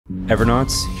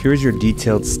Evernauts, here's your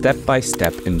detailed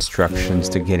step-by-step instructions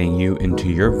to getting you into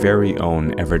your very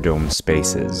own Everdome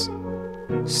spaces.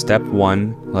 Step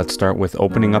 1, let's start with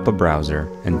opening up a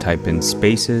browser and type in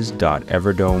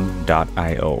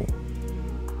spaces.everdome.io.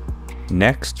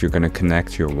 Next, you're going to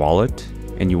connect your wallet,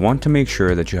 and you want to make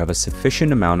sure that you have a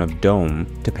sufficient amount of Dome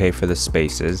to pay for the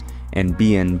spaces and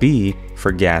BNB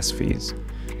for gas fees.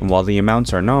 And while the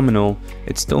amounts are nominal,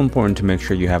 it's still important to make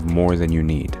sure you have more than you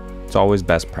need. It's always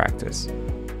best practice.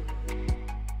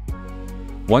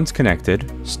 Once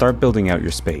connected, start building out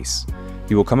your space.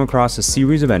 You will come across a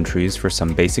series of entries for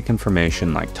some basic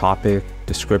information like topic,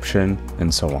 description,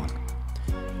 and so on.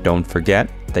 Don't forget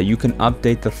that you can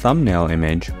update the thumbnail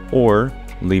image or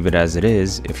leave it as it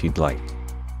is if you'd like.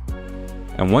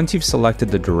 And once you've selected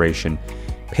the duration,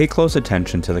 pay close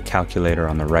attention to the calculator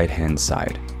on the right-hand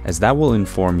side, as that will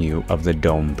inform you of the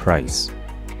Dome price.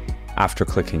 After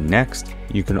clicking Next,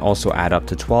 you can also add up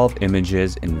to 12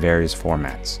 images in various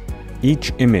formats.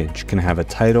 Each image can have a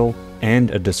title and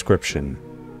a description.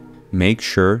 Make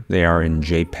sure they are in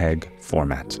JPEG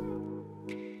format.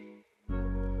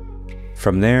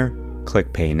 From there,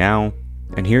 click Pay Now,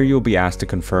 and here you'll be asked to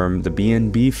confirm the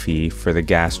BNB fee for the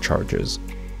gas charges.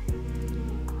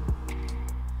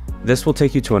 This will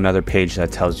take you to another page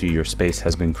that tells you your space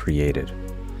has been created.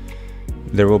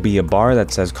 There will be a bar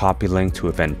that says copy link to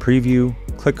event preview.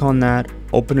 Click on that,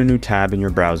 open a new tab in your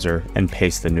browser, and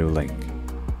paste the new link.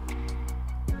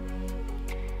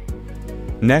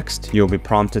 Next, you'll be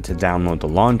prompted to download the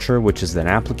launcher, which is an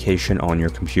application on your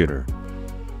computer.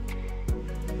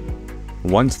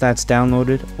 Once that's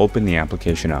downloaded, open the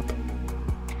application up.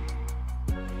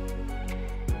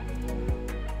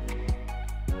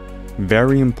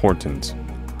 Very important.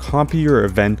 Copy your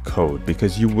event code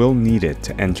because you will need it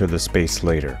to enter the space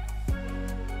later.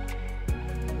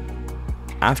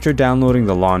 After downloading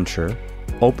the launcher,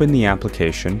 open the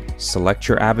application, select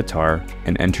your avatar,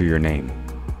 and enter your name.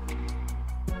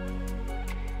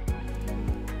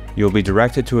 You'll be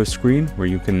directed to a screen where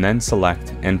you can then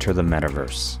select Enter the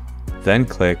Metaverse. Then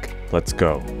click Let's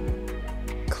Go.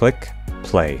 Click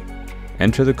Play.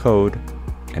 Enter the code,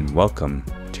 and welcome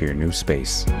to your new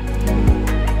space.